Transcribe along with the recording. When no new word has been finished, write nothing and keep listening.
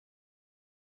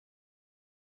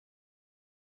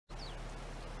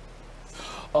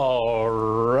All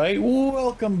right,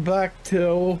 welcome back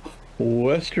to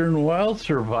Western Wilds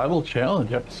Survival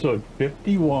Challenge, episode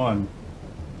 51.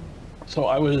 So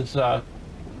I was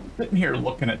sitting here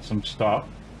looking at some stuff,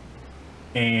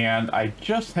 and I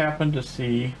just happened to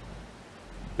see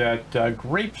that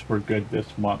grapes were good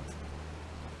this month.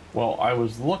 Well, I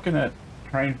was looking at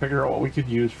trying to figure out what we could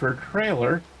use for a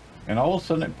trailer, and all of a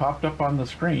sudden it popped up on the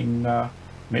screen,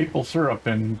 maple syrup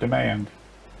in demand.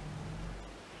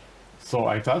 So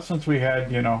I thought since we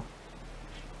had,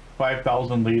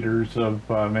 5,000 liters of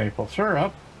maple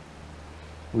syrup,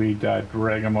 we'd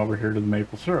drag them over here to the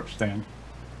maple syrup stand.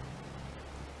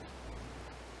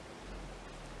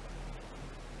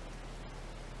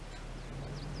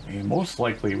 And most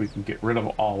likely we can get rid of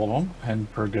all of them, and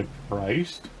for a good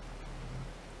price.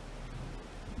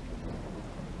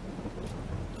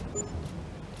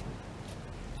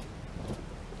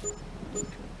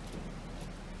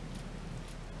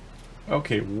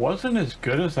 Okay, wasn't as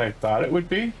good as I thought it would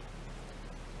be.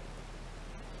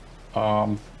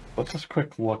 Let's just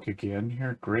quick look again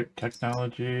here. Grape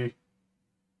technology.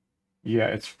 Yeah,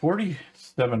 it's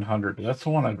 4,700. That's the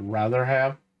one I'd rather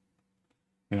have.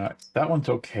 You know, that one's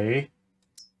okay,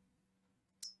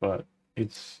 but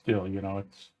it's still,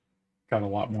 it's got a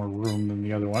lot more room than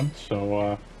the other one.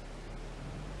 So,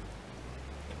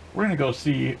 we're gonna go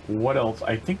see what else.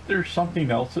 I think there's something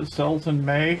else that sells in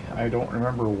May. I don't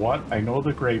remember what. I know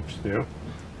the grapes do.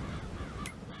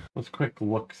 Let's quick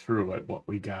look through at what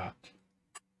we got.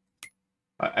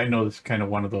 I know this is kind of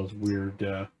one of those weird,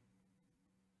 I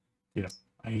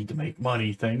need to make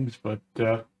money things, but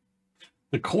the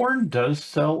corn does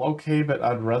sell okay, but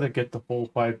I'd rather get the full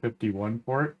 551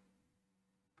 for it.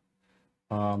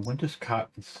 When does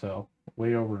cotton sell?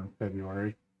 Way over in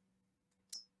February.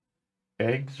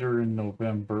 Eggs are in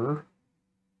November.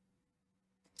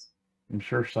 I'm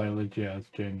sure silage, yeah, it's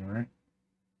January.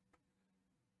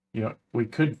 We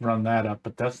could run that up,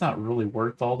 but that's not really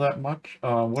worth all that much.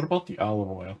 What about the olive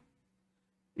oil?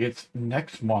 It's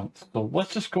next month, so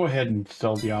let's just go ahead and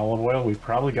sell the olive oil. We've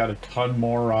probably got a ton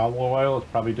more olive oil.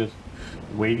 It's probably just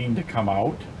waiting to come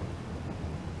out.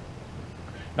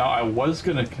 Now, I was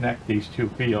going to connect these two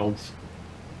fields,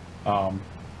 and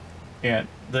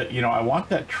I want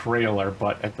that trailer,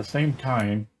 but at the same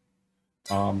time,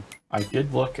 I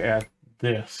did look at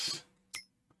this.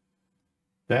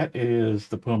 That is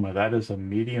the Puma. That is a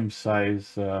medium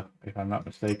size, if I'm not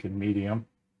mistaken, medium.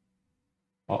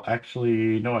 Well,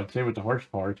 actually, no, I'd say with the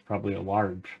horsepower, it's probably a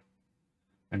large.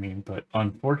 I mean, but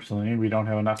unfortunately, we don't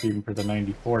have enough even for the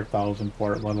 94,000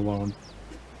 for it, let alone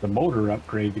the motor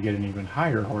upgrade to get an even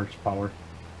higher horsepower.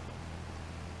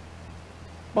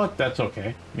 But that's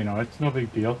okay. It's no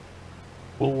big deal.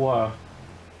 We'll, I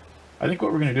think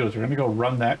what we're going to do is we're going to go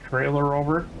run that trailer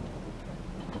over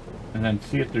and then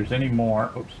see if there's any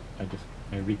more. Oops,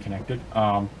 I reconnected.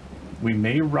 We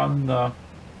may run the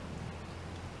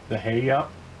hay up,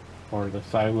 or the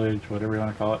silage, whatever you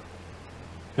want to call it,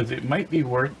 because it might be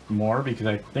worth more, because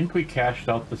I think we cashed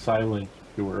out the silage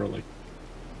too early.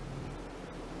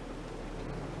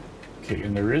 Okay,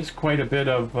 and there is quite a bit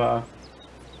of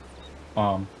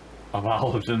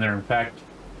olives in there. In fact,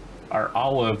 our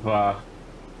olive, the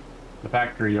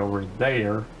factory over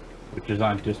there, which is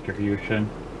on distribution,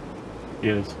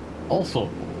 is also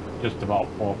just about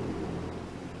full.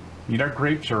 Our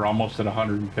grapes are almost at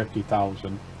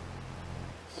 150,000.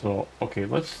 So, okay,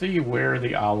 let's see where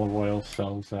the olive oil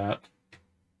sells at.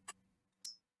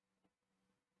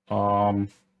 So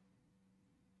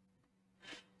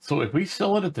if we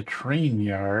sell it at the train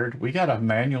yard, we gotta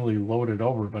manually load it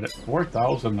over, but at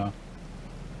 4,000 a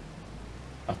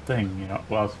thing,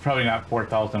 well, it's probably not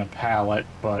 4,000 a pallet,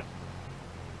 but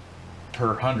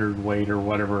per hundredweight or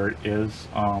whatever it is,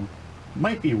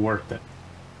 might be worth it.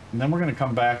 And then we're gonna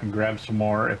come back and grab some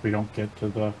more if we don't get to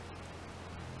the,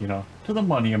 to the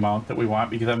money amount that we want,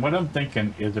 because what I'm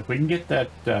thinking is if we can get that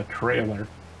trailer,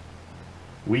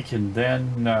 we can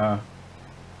then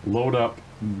load up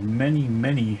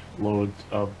many loads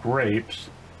of grapes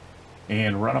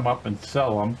and run them up and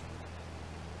sell them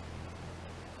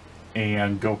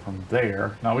and go from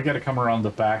there. Now we got to come around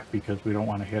the back because we don't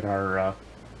want to hit our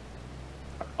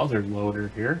other loader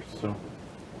here. So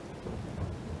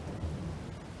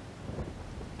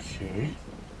okay,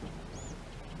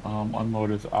 unload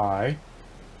is I.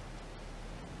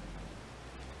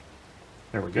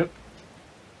 There we go.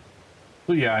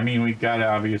 So yeah, I mean, we gotta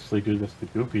obviously do this the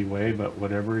goofy way, but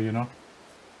whatever,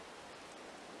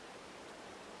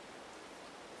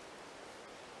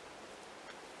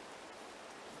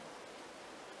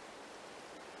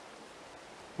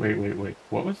 Wait.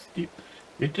 What was the...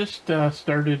 It just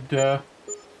started...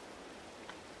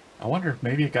 I wonder if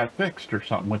maybe it got fixed or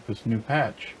something with this new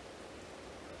patch.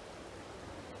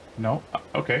 No?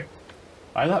 Okay.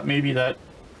 I thought maybe that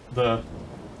the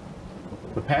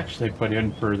patch they put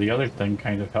in for the other thing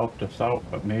kind of helped us out,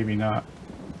 but maybe not.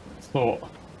 So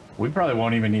we probably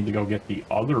won't even need to go get the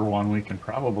other one. We can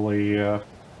probably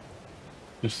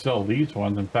just sell these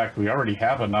ones. In fact, we already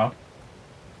have enough.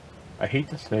 I hate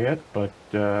to say it, but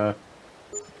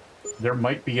there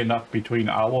might be enough between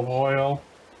olive oil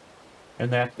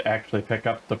and that to actually pick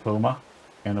up the Puma.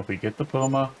 And if we get the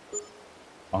Puma,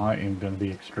 I am going to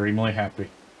be extremely happy,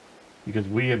 because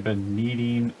we have been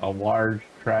needing a large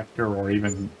tractor, or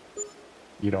even,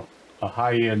 you know, a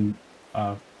high-end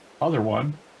other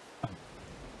one.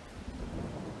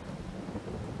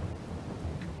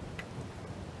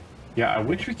 Yeah, I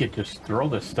wish we could just throw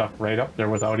this stuff right up there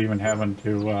without even having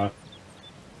to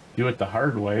do it the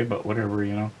hard way, but whatever,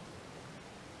 you know.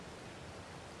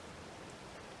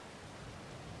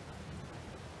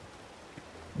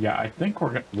 Yeah, I think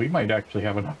we might actually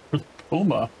have enough for the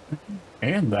Puma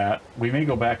and that. We may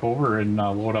go back over and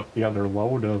load up the other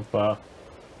load of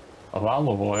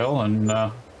olive oil, and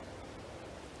I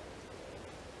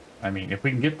mean, if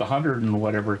we can get the 100 and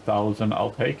whatever thousand,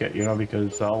 I'll take it, you know,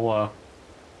 because I'll,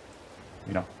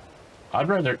 you know,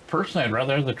 personally, I'd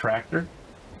rather have the tractor.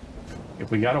 If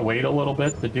we gotta wait a little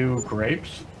bit to do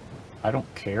grapes, I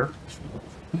don't care.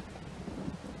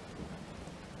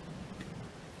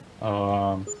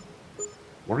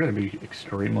 We're going to be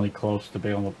extremely close to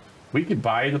being able to... We could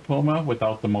buy the Puma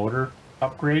without the motor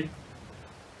upgrade.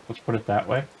 Let's put it that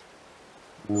way.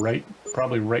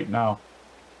 Probably right now.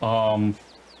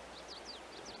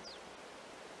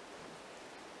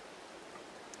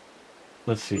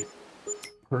 Let's see.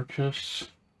 Purchase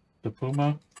the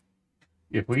Puma.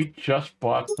 If we just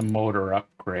bought the motor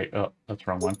upgrade... Oh, that's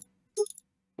the wrong one.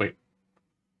 Wait.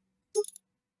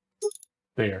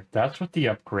 There. That's what the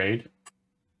upgrade...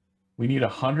 We need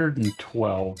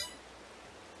 112.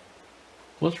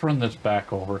 Let's run this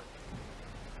back over.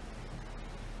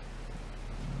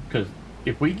 Because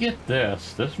if we get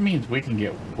this means we can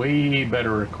get way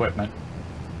better equipment.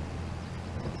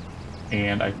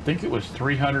 And I think it was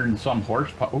 300 and some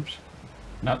horsepower. Oops.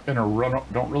 Not gonna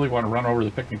don't really want to run over the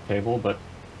picnic table, but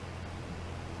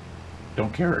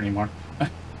don't care anymore.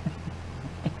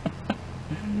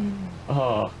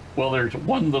 Well, there's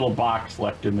one little box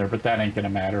left in there, but that ain't gonna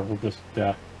matter. We'll just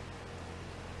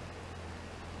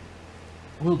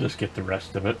get the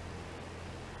rest of it.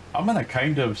 I'm gonna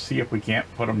kind of see if we can't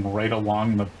put them right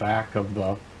along the back of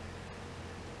the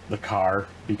car,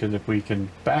 because if we can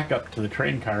back up to the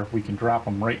train car, we can drop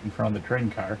them right in front of the train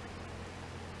car.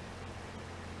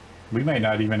 We may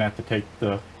not even have to take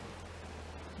the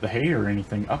hay or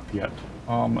anything up yet.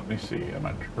 Let me see. I'm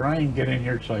gonna try and get in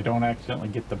here so I don't accidentally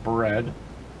get the bread.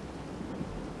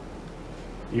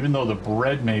 Even though the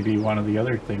bread may be one of the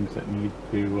other things that need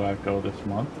to go this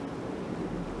month.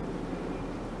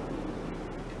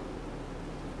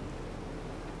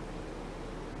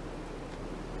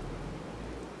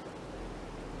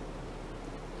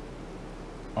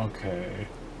 Okay.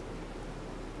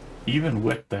 Even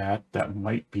with that, that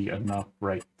might be enough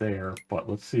right there, but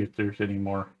let's see if there's any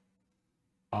more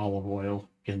olive oil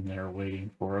in there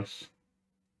waiting for us.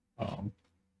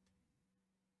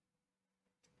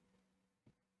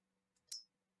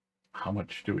 How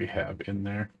much do we have in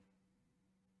there?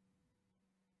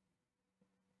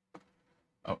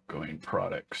 Outgoing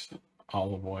products,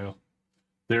 olive oil.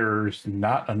 There's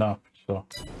not enough, so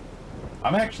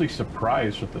I'm actually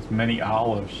surprised with as many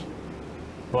olives,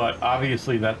 but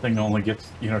obviously that thing only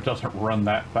gets, you know, it doesn't run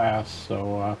that fast,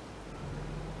 so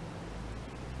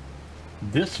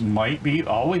this might be,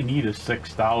 all we need is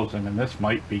 6,000, and this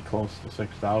might be close to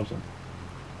 6,000.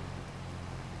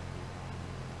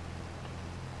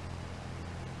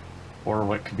 Or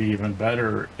what could be even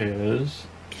better is...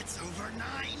 It's over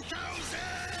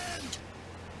 9,000!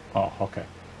 Oh, okay.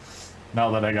 Now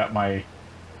that I got my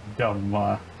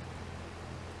dumb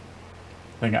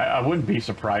thing, I wouldn't be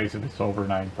surprised if it's over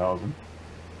 9,000.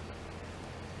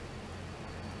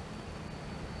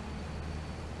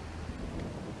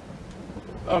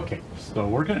 Okay, so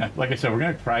we're gonna, like I said, we're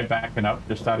gonna try backing up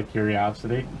just out of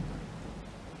curiosity.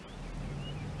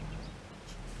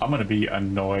 I'm gonna be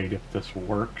annoyed if this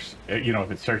works. You know,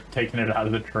 if it starts taking it out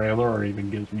of the trailer or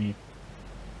even gives me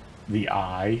the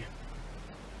eye.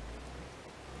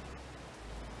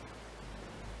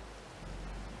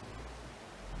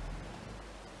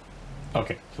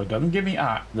 Okay, so it doesn't give me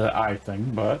the eye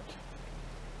thing, but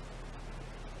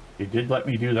it did let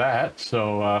me do that,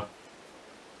 so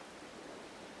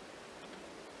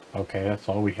okay, that's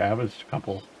all we have is a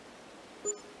couple.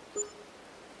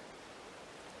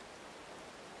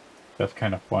 That's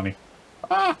kind of funny.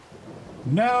 Ah!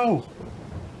 No!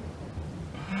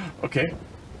 Okay.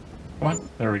 Come on.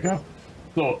 There we go.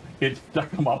 So it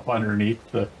stuck him up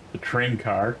underneath the train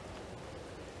car.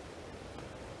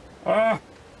 Ah!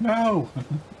 No!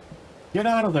 Get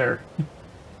out of there!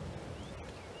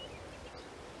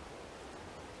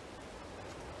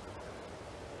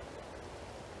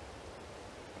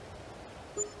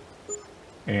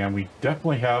 And we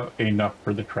definitely have enough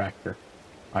for the tractor.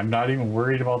 I'm not even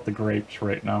worried about the grapes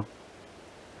right now.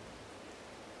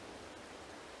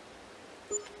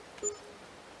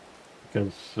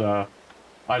 Because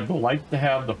I'd like to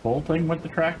have the full thing with the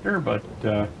tractor, but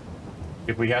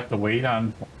if we have to wait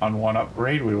on one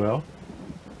upgrade, we will.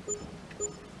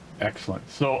 Excellent.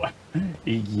 So,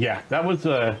 yeah, that was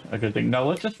a good thing. Now,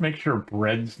 let's just make sure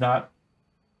bread's not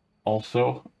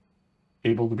also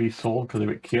able to be sold, because if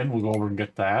it can, we'll go over and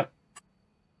get that.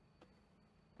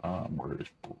 Where is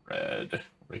bread?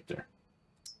 Right there.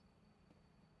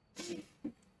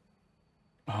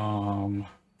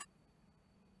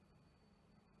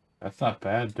 That's not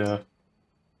bad.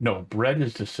 No, bread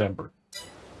is December.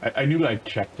 I knew I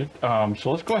checked it.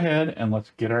 So let's go ahead and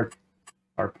let's get our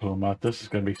Puma. This is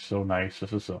going to be so nice.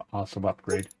 This is an awesome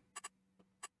upgrade.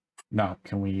 Now,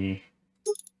 can we...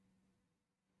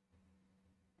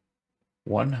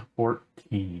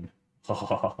 114.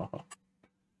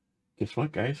 Guess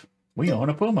what, guys? We own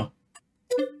a Puma.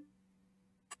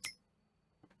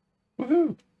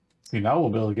 Woohoo! See, now we'll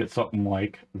be able to get something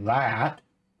like that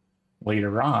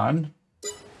later on.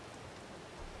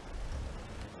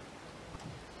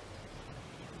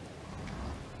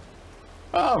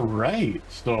 All right,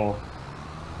 so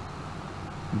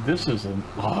this is an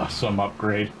awesome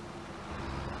upgrade.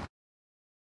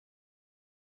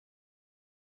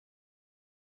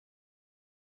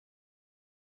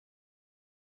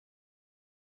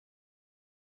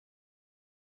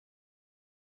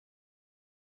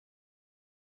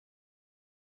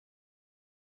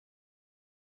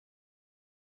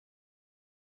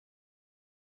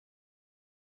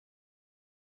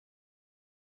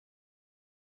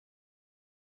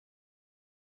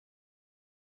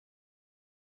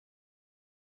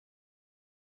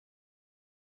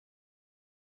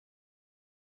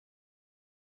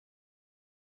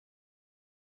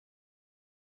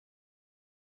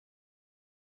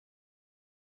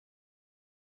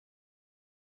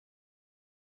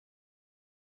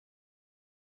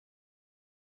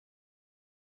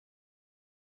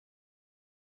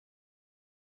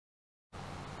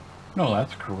 No,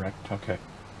 that's correct. Okay.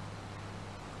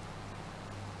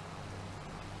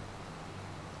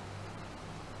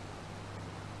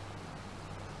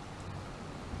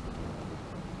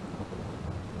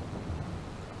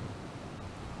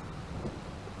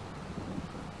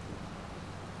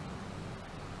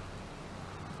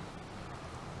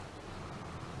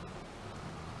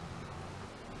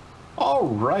 All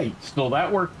right, so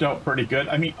that worked out pretty good.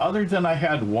 I mean, other than I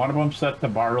had one of them set to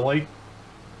barley,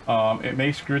 it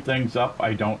may screw things up.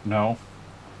 I don't know.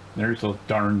 There's those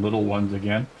darn little ones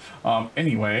again.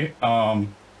 Anyway,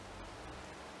 I'm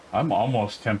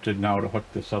almost tempted now to hook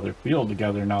this other field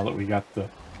together now that we got the,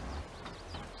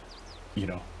 you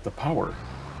know, the power.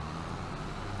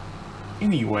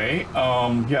 Anyway,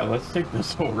 yeah, let's take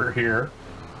this over here.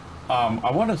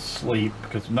 I want to sleep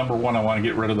because number one, I want to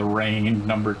get rid of the rain.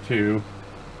 Number two,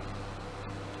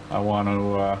 I want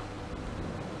to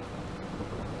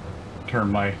turn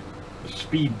my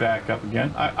speed back up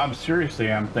again. I'm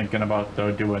seriously, I'm thinking about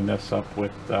doing this up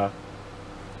with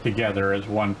together as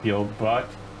one field, but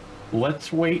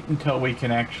let's wait until we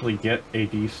can actually get a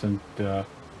decent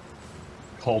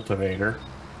cultivator.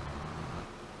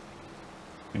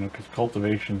 You know, because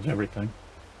cultivation's everything.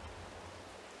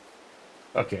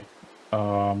 Okay.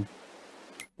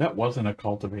 That wasn't a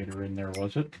cultivator in there,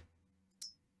 was it?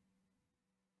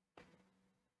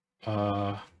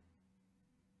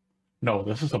 No,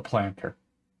 this is a planter.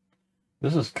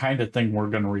 This is kind of thing we're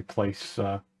going to replace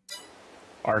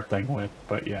our thing with,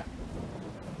 but yeah.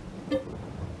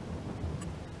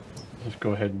 Just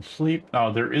go ahead and sleep.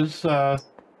 Now, there is, I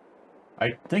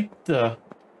think the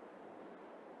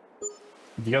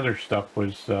other stuff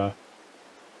was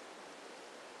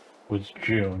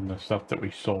June, the stuff that we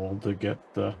sold to get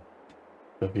the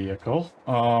vehicle.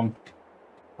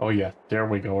 Oh yeah, there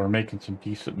we go. We're making some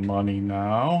decent money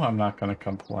now. I'm not going to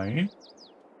complain.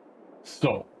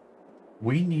 So,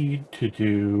 we need to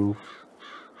do...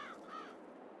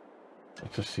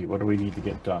 Let's just see, what do we need to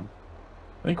get done?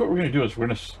 I think what we're going to do is we're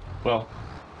going to... Well,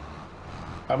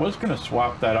 I was going to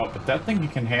swap that out, but that thing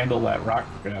can handle that rock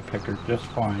picker just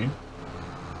fine.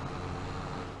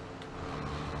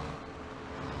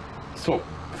 So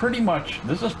pretty much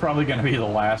this is probably going to be the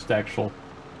last actual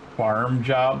farm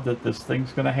job that this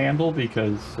thing's going to handle,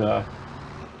 because I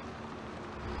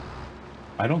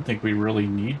don't think we really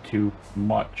need to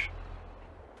much.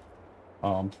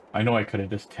 I know I could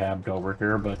have just tabbed over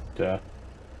here, but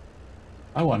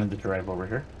I wanted to drive over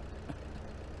here.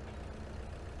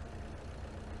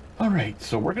 All right,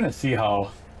 so we're going to see how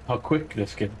quick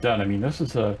this gets done. I mean, this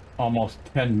is almost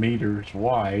 10 meters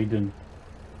wide,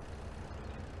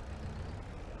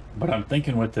 but I'm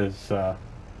thinking with as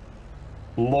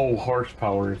low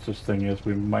horsepower as this thing is,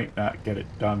 we might not get it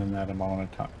done in that amount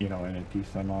of time, you know, in a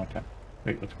decent amount of time.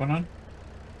 Wait, what's going on?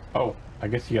 Oh, I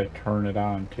guess you gotta turn it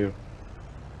on too.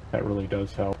 That really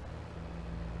does help.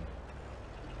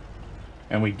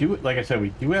 And we do, like I said, we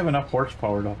do have enough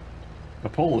horsepower to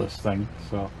pull this thing,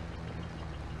 so.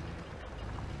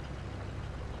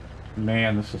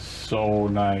 Man, this is so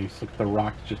nice. Look, the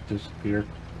rocks just disappeared.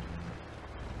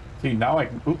 See, now I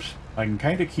can, oops, I can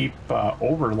kind of keep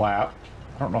overlap.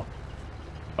 I don't know.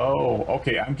 Oh,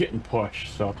 okay, I'm getting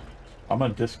pushed, so I'm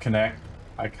gonna disconnect.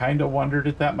 I kind of wondered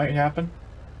if that might happen.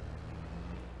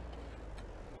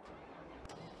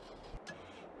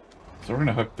 So we're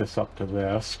gonna hook this up to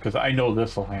this, because I know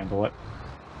this will handle it.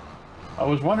 I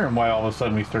was wondering why all of a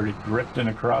sudden we started drifting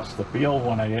across the field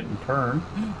when I didn't turn.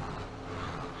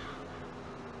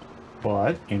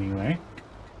 But anyway,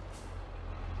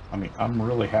 I mean, I'm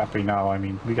really happy now. I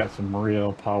mean, we got some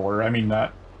real power. I mean,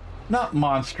 not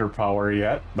monster power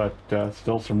yet, but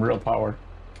still some real power.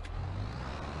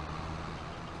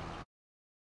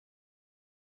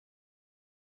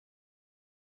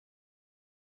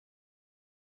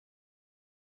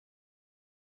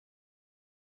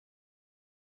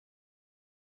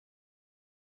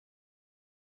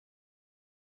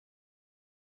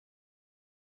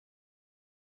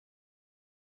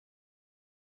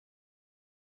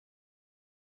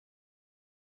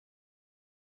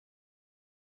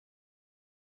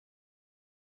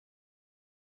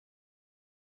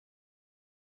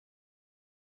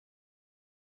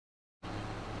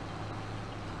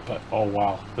 But oh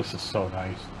wow, this is so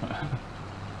nice.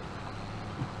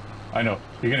 I know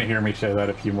you're gonna hear me say that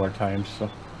a few more times, so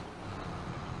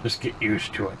just get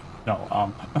used to it. No,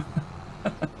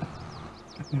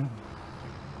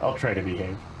 I'll try to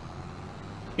behave.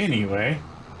 Anyway,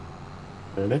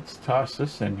 let's toss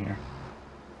this in here.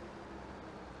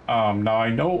 Now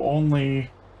I know only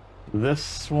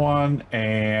this one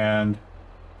and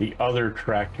the other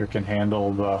tractor can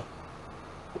handle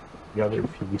the other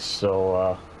piece,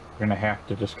 so we're gonna have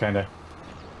to just kind of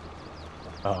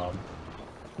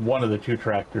one of the two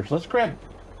tractors. Let's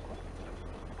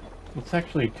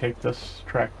actually take this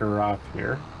tractor off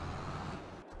here.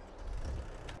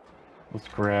 Let's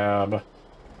grab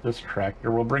this tractor.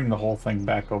 We'll bring the whole thing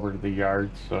back over to the yard.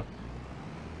 So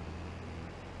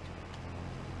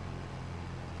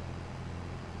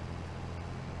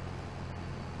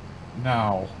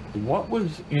now, what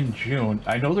was in June?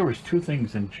 I know there was two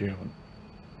things in June.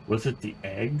 Was it the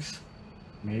eggs?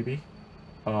 Maybe.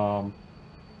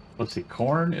 Let's see.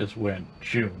 Corn is when?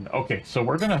 June. Okay, so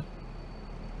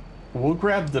we'll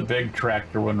grab the big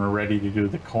tractor when we're ready to do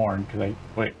the corn.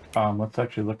 Let's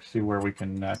actually look, see where we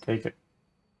can take it.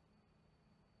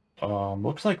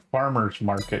 Looks like farmer's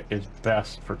market is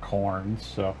best for corn,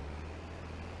 so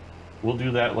we'll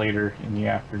do that later in the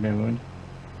afternoon.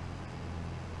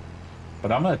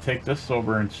 But I'm going to take this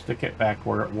over and stick it back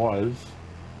where it was.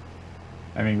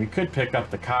 I mean, we could pick up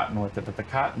the cotton with it, but the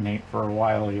cotton ain't for a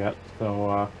while yet,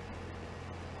 so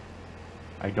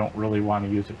I don't really want to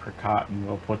use it for cotton.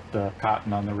 We'll put the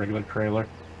cotton on the regular trailer.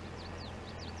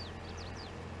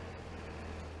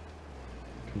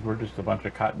 Because we're just a bunch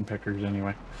of cotton pickers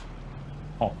anyway.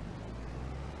 Oh.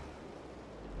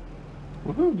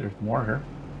 Woohoo, there's more here.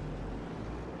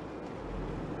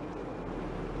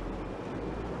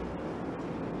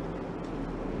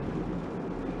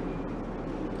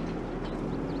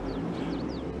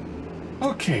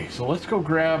 Okay, so let's go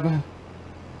grab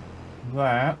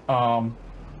that.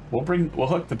 We'll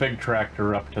hook the big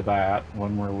tractor up to that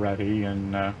when we're ready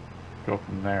and go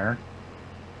from there.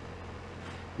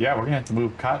 Yeah, we're gonna have to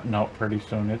move cotton out pretty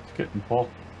soon. It's getting full.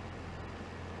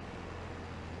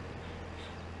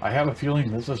 I have a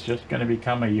feeling this is just gonna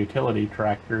become a utility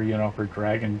tractor, you know, for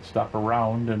dragging stuff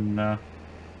around and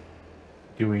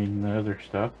doing the other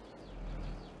stuff.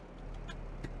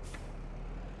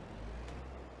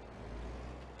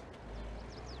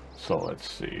 So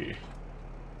let's see.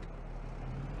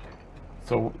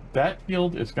 So that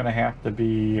field is going to have to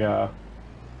be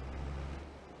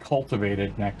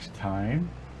cultivated next time.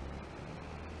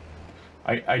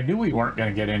 I knew we weren't going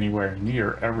to get anywhere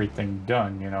near everything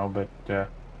done, you know, but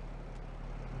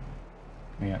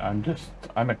Man,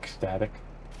 I'm ecstatic.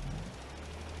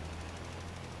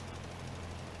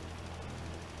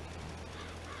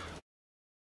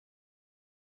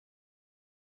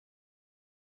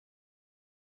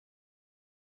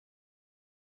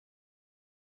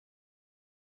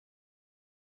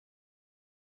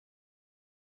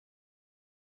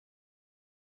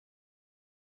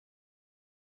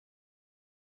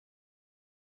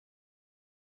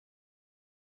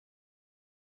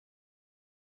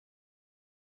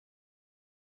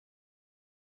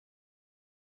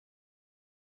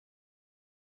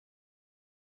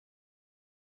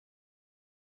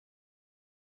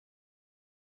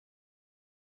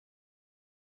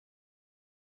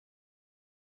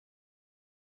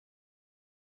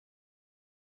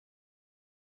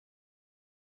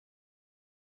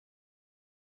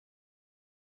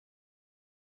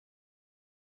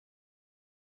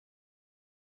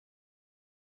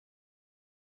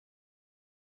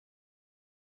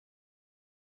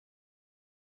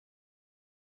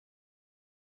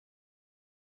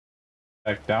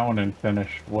 Back down and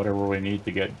finish whatever we need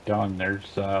to get done. There's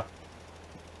the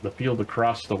field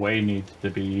across the way needs to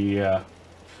be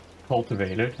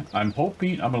cultivated. I'm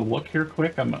hoping, I'm gonna look here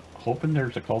quick, I'm hoping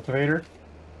there's a cultivator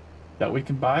that we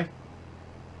can buy.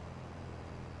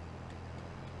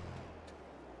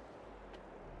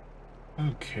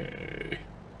 Okay.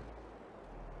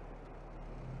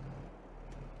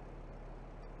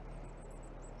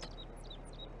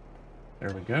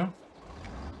 There we go.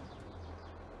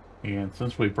 And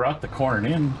since we brought the corn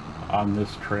in on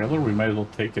this trailer, we might as well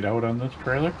take it out on this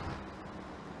trailer.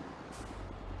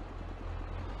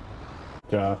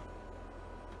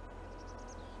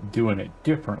 Doing it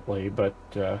differently, but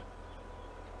I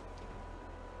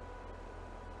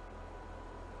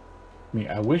mean,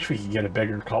 I wish we could get a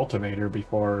bigger cultivator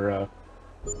before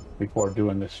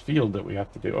doing this field that we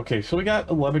have to do. Okay, so we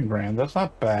got 11 grand. That's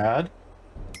not bad.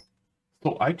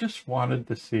 So I just wanted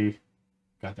to see,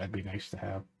 God, that'd be nice to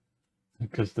have,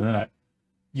 because then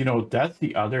you know, that's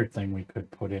the other thing we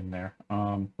could put in there.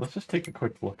 Let's just take a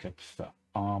quick look at stuff.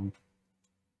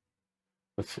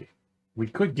 Let's see. We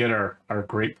could get our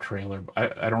grape trailer.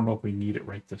 I don't know if we need it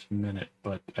right this minute,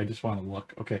 but I just want to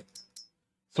look. Okay.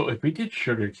 So if we did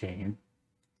sugarcane,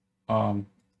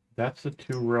 that's a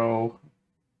 2-row.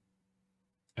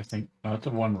 I think that's a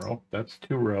 1-row. That's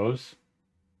 2 rows.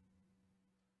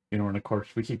 You know, and of course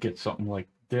we could get something like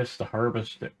this to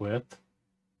harvest it with.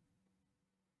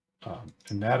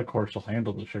 And that, of course, will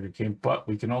handle the sugarcane, but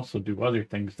we can also do other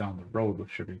things down the road with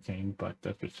sugarcane, but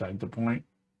that's beside the point.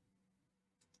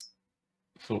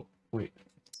 So, wait,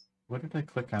 what did I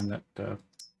click on that,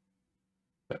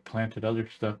 that planted other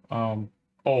stuff?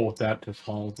 Oh, that just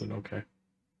hauls it, okay.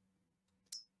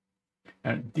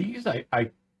 And these,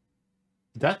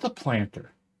 that's a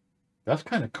planter. That's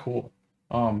kind of cool.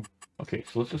 Okay,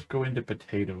 so let's just go into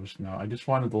potatoes now. I just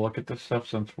wanted to look at this stuff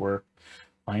since we're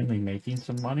finally making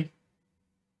some money.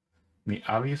 I mean,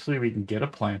 obviously we can get a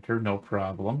planter, no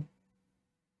problem.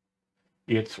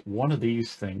 It's one of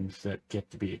these things that get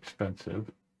to be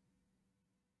expensive.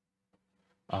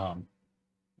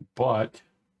 But,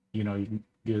 you know, you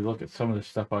can look at some of the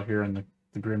stuff out here and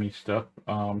the Grimmy stuff.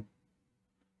 You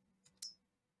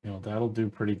know, that'll do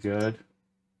pretty good.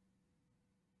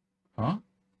 Huh?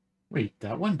 Wait,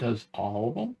 that one does all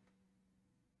of them?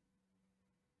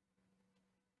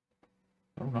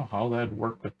 I don't know how that'd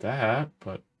work with that,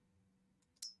 but...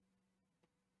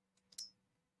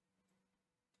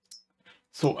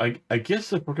 So I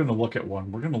guess if we're going to look at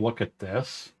one, we're going to look at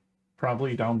this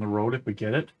probably down the road if we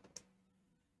get it.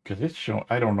 Because it's showing,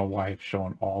 I don't know why it's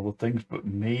showing all the things, but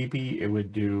maybe it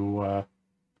would do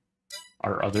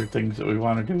our other things that we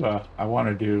want to do. I want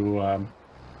to do, what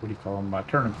do you call them,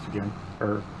 turnips again,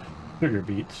 or sugar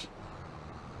beets.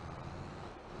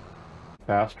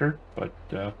 Faster, but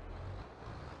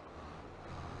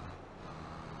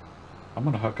I'm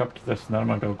going to hook up to this, and then I'm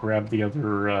going to go grab the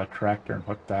other tractor and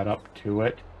hook that up to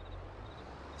it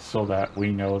so that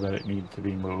we know that it needs to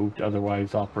be moved.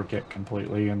 Otherwise, I'll forget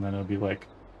completely, and then it'll be like,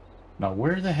 now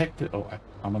where the heck did... Oh,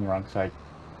 I'm on the wrong side.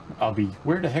 I'll be,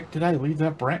 where the heck did I leave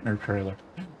that Brantner trailer?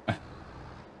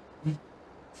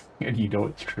 And you know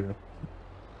it's true.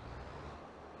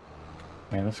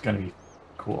 Man, this is going to be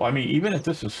cool. I mean, even if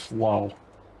this is slow,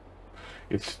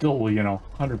 it's still, you know,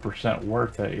 100%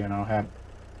 worth it, you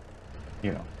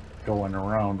know, going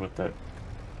around with it.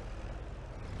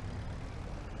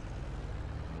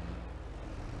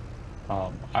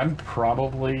 I'm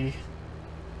probably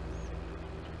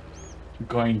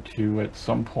going to, at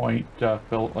some point,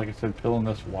 like I said, fill in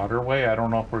this waterway. I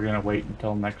don't know if we're going to wait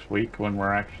until next week when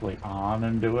we're actually on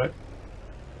and do it.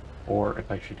 or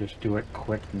if I should just do it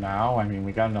quick now. I mean,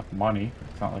 we got enough money.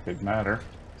 It's not like it'd matter.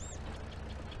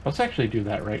 Let's actually do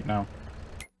that right now.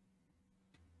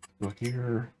 Go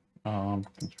here,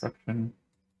 construction,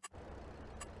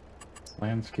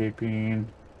 landscaping,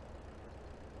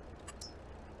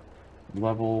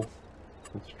 level.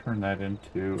 Let's turn that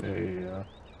into a,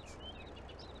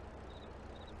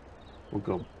 we'll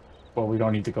go, well, we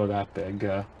don't need to go that big,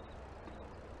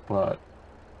 but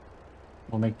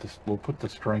we'll make this, we'll put the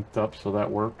strength up so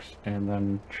that works, and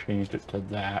then change it to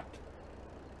that.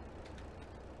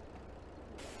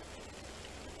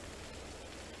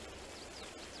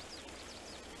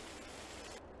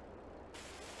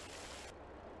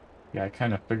 Yeah, I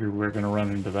kind of figured we were going to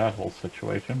run into that whole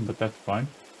situation, but that's fine.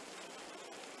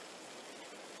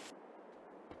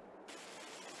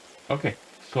 Okay,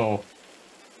 so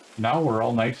now we're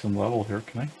all nice and level here.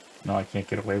 Can I? No, I can't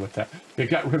get away with that. They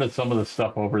got rid of some of the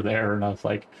stuff over there, and I was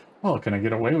like, well, can I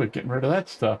get away with getting rid of that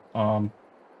stuff?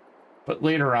 But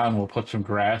later on, we'll put some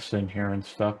grass in here and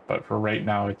stuff, but for right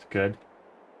now, it's good.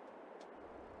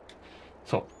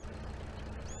 So,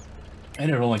 and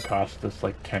it only cost us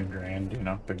like 10 grand, you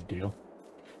know, big deal.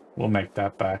 We'll make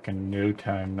that back in no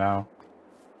time now.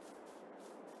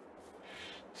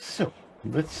 So,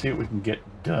 let's see what we can get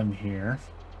done here.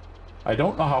 I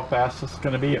don't know how fast this is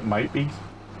going to be. It might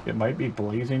be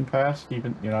blazing fast,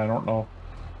 even, you know, I don't know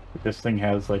if this thing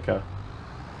has like a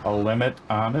limit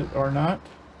on it or not.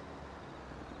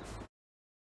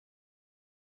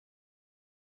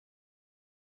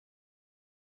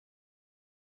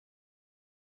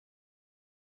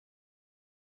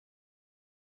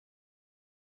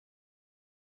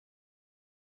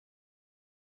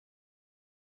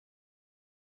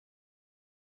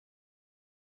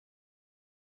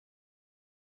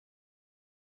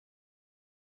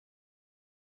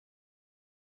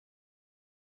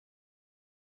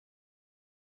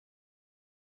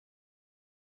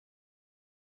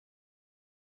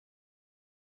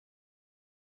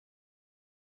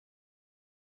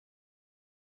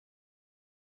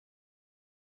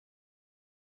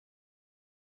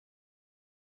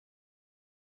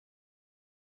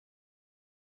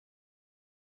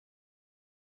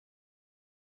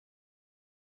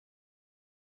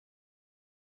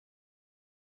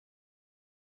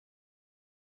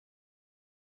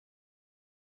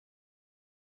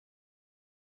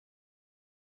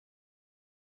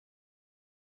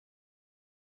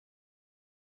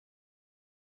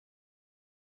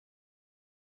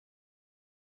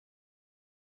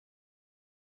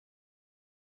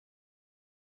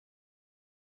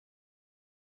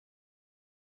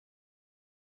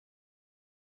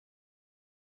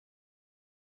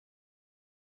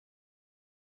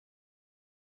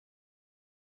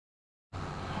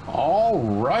 All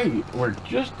right, we're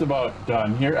just about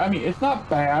done here. I mean, it's not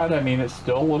bad. I mean, it's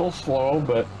still a little slow,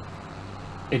 but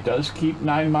it does keep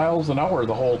 9 miles an hour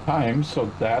the whole time,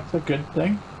 so that's a good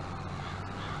thing.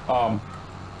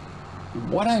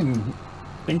 What I'm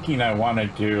thinking I want to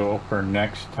do for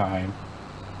next time,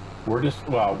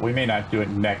 well, we may not do it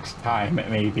next time. It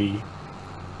may be,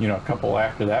 you know, a couple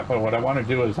after that, but what I want to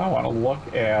do is I want to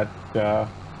look at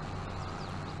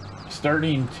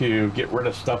starting to get rid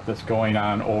of stuff that's going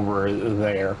on over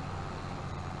there.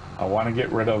 I want to get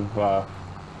rid of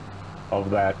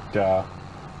that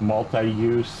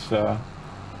multi-use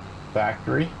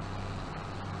factory,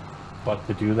 but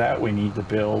to do that we need to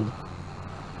build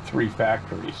 3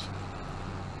 factories,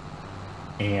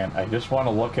 and I just want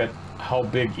to look at how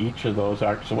big each of those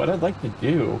are. So what I'd like to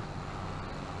do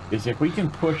is, if we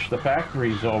can push the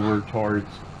factories over towards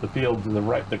the field to the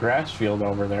right, the grass field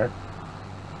over there,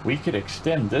 we could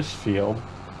extend this field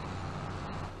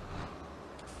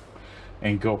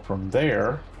and go from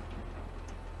there.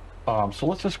 So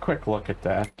let's just quick look at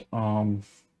that. For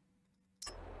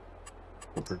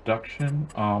production,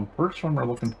 first one we're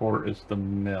looking for is the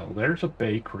mill. There's a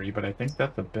bakery, but I think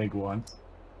that's a big one.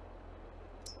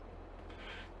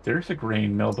 There's a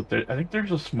grain mill, but I think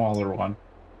there's a smaller one.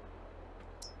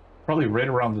 Probably right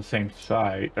around the same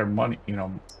size, or money, you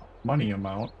know, money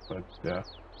amount, but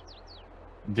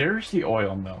there's the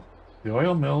oil mill. The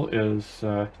oil mill is,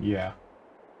 yeah.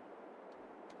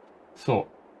 So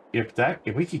if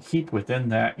we could keep within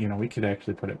that, you know, we could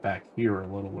actually put it back here a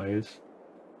little ways.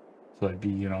 So it'd be,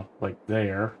 you know, like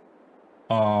there.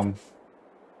 What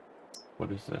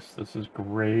is this? This is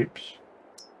grapes.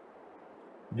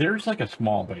 There's like a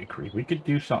small bakery. We could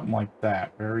do something like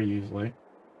that very easily.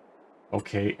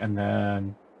 Okay, and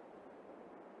then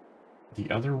the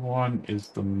other one is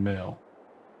the mill.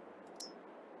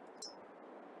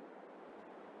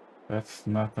 That's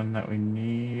nothing that we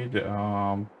need.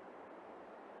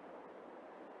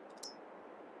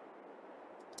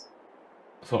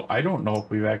 So I don't know if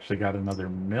we've actually got another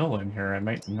mill in here. I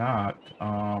might not.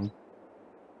 I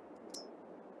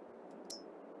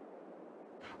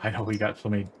know we got so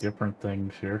many different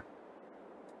things here.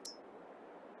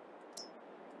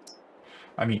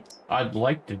 I mean, I'd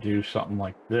like to do something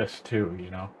like this too,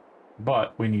 you know,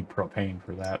 but we need propane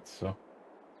for that, so.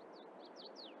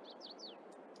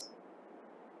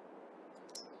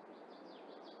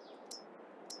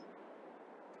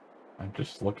 I'm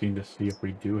just looking to see if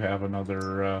we do have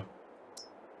another,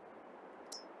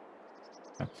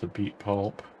 that's the beet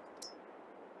pulp.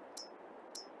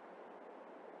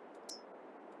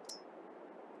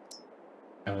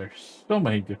 Yeah, there's so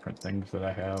many different things that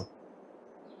I have.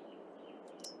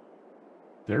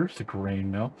 There's the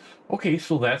grain mill. Okay,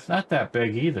 so that's not that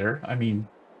big either. I mean,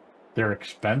 they're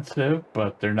expensive,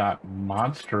 but they're not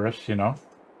monstrous, you know.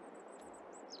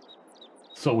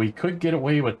 So we could get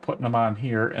away with putting them on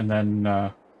here and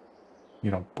then,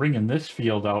 you know, bringing this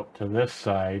field out to this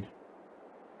side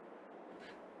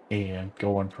and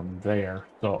going from there.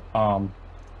 So,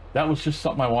 that was just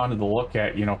something I wanted to look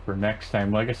at, you know, for next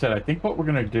time. Like I said, I think what we're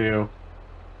going to do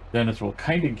then is we'll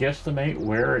kind of guesstimate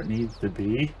where it needs to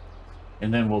be,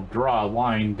 and then we'll draw a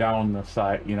line down the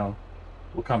side, you know,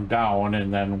 we'll come down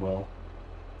and then we'll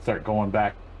start going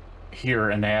back here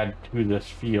and add to this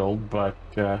field. But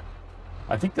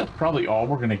I think that's probably all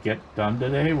we're going to get done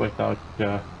today without,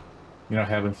 you know,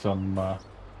 having some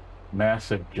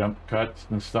massive jump cuts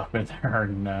and stuff in there.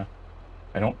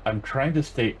 And I'm trying to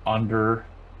stay under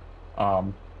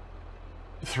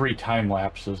 3 time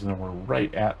lapses, and we're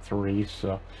right at 3.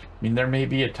 So, I mean, there may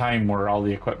be a time where all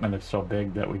the equipment is so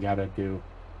big that we got to do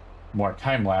more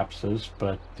time lapses,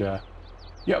 but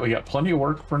yeah, we got plenty of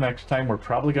work for next time. We're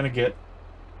probably going to get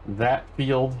that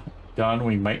field done.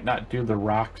 We might not do the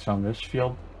rocks on this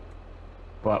field,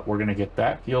 but we're going to get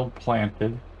that field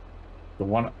planted, the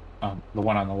one on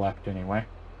the left anyway,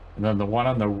 and then the one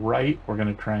on the right we're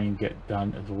going to try and get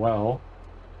done as well.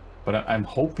 But I'm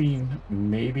hoping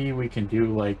maybe we can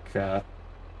do like yeah,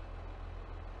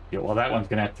 well, that one's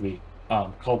gonna have to be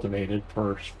cultivated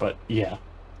first, but yeah.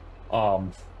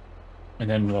 And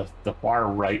then the far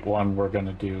right one we're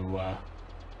gonna do,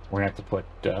 we're gonna have to put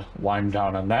lime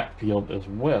down on that field as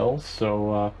well.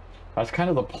 So that's kind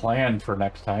of the plan for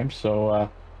next time. So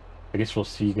I guess we'll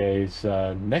see you guys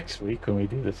next week when we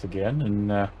do this again,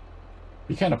 and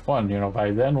be kind of fun, you know.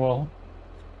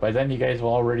 By then you guys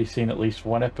will already seen at least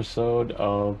one episode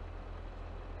of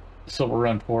Silver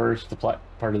Run Forest, the part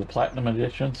of the Platinum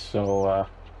Edition. So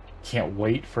can't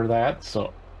wait for that.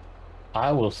 So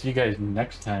I will see you guys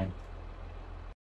next time.